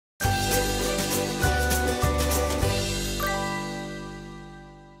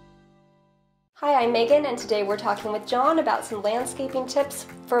Hi, I'm Megan, and today we're talking with John about some landscaping tips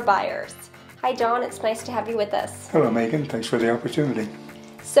for buyers. Hi John, it's nice to have you with us. Hello Megan, thanks for the opportunity.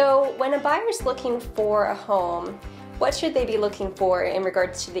 So when a buyer's looking for a home, what should they be looking for in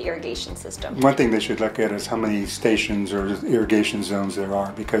regards to the irrigation system? One thing they should look at is how many stations or irrigation zones there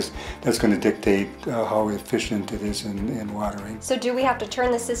are, because that's going to dictate how efficient it is in watering. So do we have to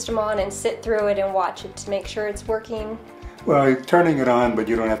turn the system on and sit through it and watch it to make sure it's working? Well, turning it on, but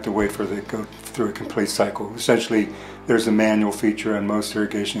you don't have to wait for it to go through a complete cycle. Essentially, there's a manual feature on most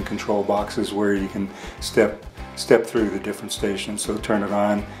irrigation control boxes where you can step through the different stations. So turn it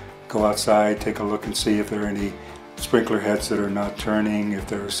on, go outside, take a look and see if there are any sprinkler heads that are not turning, if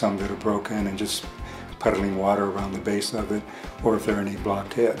there are some that are broken and just puddling water around the base of it, or if there are any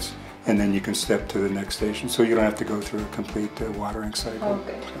blocked heads. And then you can step to the next station, so you don't have to go through a complete watering cycle. Oh,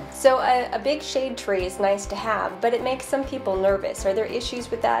 good. So a big shade tree is nice to have, but it makes some people nervous. Are there issues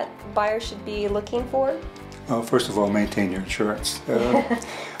with that buyers should be looking for? Well, first of all, maintain your insurance.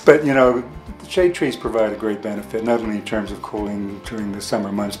 But you know, shade trees provide a great benefit, not only in terms of cooling during the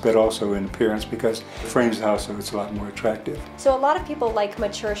summer months, but also in appearance, because it frames the house so it's a lot more attractive. So a lot of people like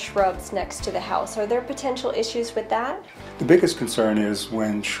mature shrubs next to the house. Are there potential issues with that? The biggest concern is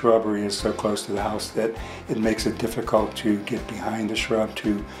when shrubbery is so close to the house that it makes it difficult to get behind the shrub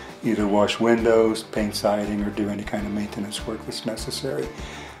to either wash windows, paint siding, or do any kind of maintenance work that's necessary.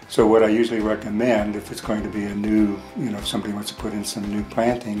 So what I usually recommend, if it's going to be a new, if somebody wants to put in some new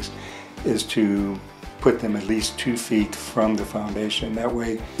plantings, is to put them at least 2 feet from the foundation. That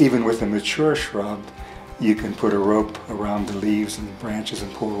way, even with a mature shrub, you can put a rope around the leaves and branches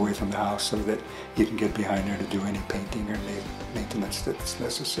and pull away from the house so that you can get behind there to do any painting or maintenance that's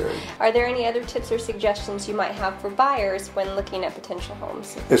necessary. Are there any other tips or suggestions you might have for buyers when looking at potential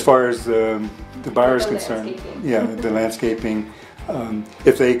homes? As far as the buyer is concerned, yeah, the landscaping.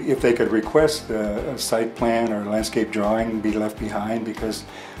 If they could request a site plan or a landscape drawing be left behind, because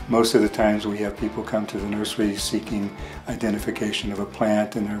most of the times we have people come to the nursery seeking identification of a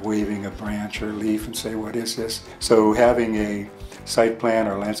plant and they're waving a branch or a leaf and say, what is this? So having a site plan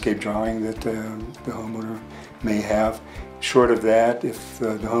or landscape drawing that the homeowner may have. Short of that, if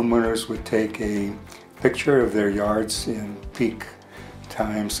the homeowners would take a picture of their yards in peak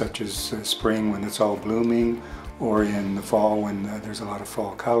times, such as spring when it's all blooming, or in the fall when there's a lot of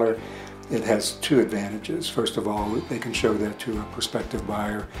fall color, it has two advantages. First of all, they can show that to a prospective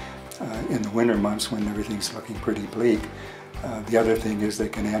buyer in the winter months when everything's looking pretty bleak. The other thing is they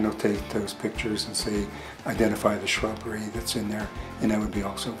can annotate those pictures and say, identify the shrubbery that's in there, and that would be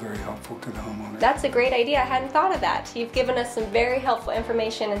also very helpful to the homeowner. That's a great idea. I hadn't thought of that. You've given us some very helpful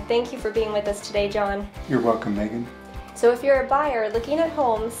information, and thank you for being with us today, John. You're welcome, Megan. So if you're a buyer looking at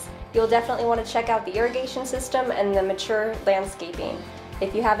homes, you'll definitely want to check out the irrigation system and the mature landscaping.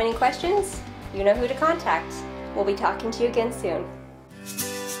 If you have any questions, you know who to contact. We'll be talking to you again soon.